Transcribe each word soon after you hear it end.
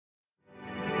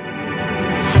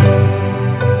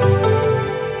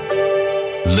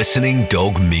Listening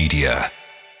Dog Media.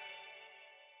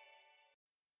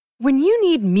 When you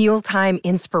need mealtime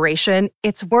inspiration,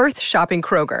 it's worth shopping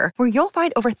Kroger, where you'll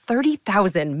find over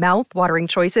 30,000 mouth-watering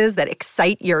choices that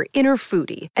excite your inner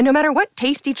foodie. And no matter what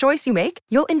tasty choice you make,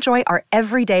 you'll enjoy our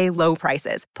everyday low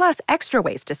prices, plus extra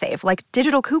ways to save, like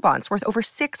digital coupons worth over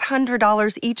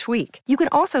 $600 each week. You can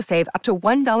also save up to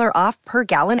 $1 off per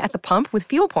gallon at the pump with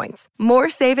fuel points. More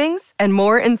savings and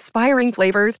more inspiring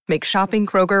flavors make shopping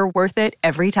Kroger worth it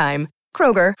every time.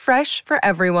 Kroger, fresh for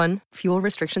everyone. Fuel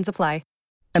restrictions apply.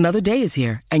 Another day is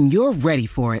here, and you're ready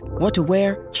for it. What to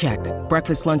wear? Check.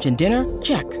 Breakfast, lunch, and dinner?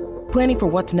 Check. Planning for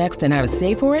what's next and how to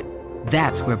save for it?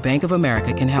 That's where Bank of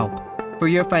America can help. For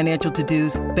your financial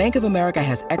to-dos, Bank of America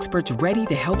has experts ready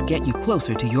to help get you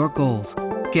closer to your goals.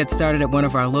 Get started at one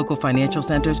of our local financial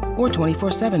centers or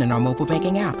 24/7 in our mobile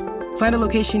banking app. Find a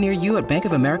location near you at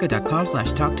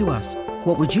bankofamerica.com/talktous.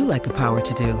 What would you like the power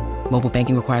to do? Mobile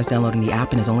banking requires downloading the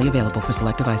app and is only available for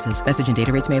select devices. Message and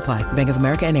data rates may apply. Bank of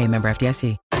America N.A., member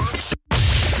FDIC.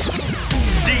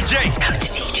 DJ. How to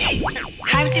DJ.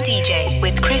 How to DJ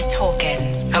with Chris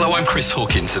Hawkins. Hello, I'm Chris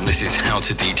Hawkins, and this is How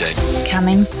to DJ.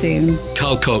 Coming soon.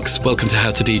 Carl Cox, welcome to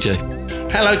How to DJ.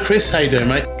 Hello, Chris. How you doing,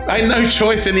 mate? I had no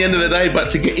choice in the end of the day but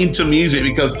to get into music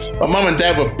because my mum and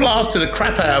dad were blasting the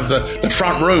crap out of the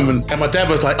front room, and my dad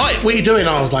was like, "Oi, what are you doing?"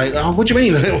 I was like, "Oh, what do you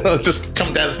mean?" Well, just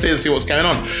come downstairs and see what's going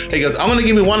on. He goes, "I'm going to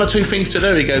give you one or two things to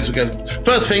do." He goes,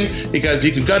 first thing, he goes,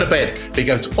 "You can go to bed." He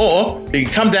goes, "Or you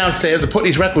can come downstairs and put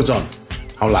these records on."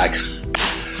 I'm like,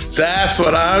 that's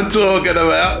what I'm talking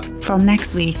about. From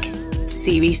next week,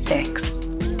 Series 6.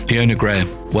 Fiona Graham,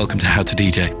 welcome to How to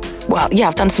DJ. Well, yeah,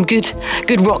 I've done some good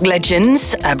rock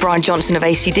legends. Brian Johnson of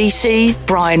AC/DC,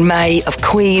 Brian May of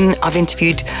Queen. I've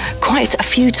interviewed quite a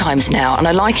few times now, and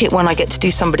I like it when I get to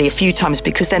do somebody a few times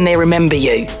because then they remember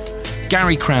you.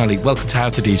 Gary Crowley, welcome to How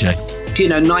to DJ.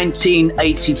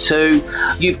 1982,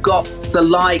 you've got the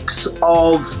likes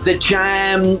of The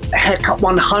Jam, Haircut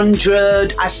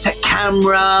 100, Aztec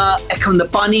Camera, Echo and the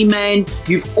Bunnymen.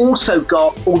 You've also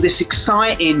got all this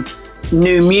exciting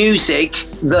new music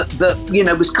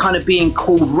that was kind of being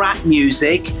called rap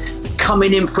music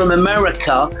coming in from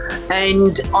America,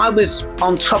 and I was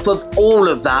on top of all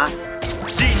of that.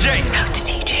 DJ. How to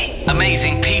DJ.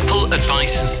 Amazing people,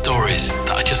 advice and stories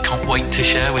that I just can't wait to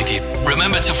share with you.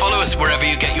 Remember to follow us wherever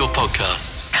you get your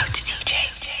podcasts. How to DJ.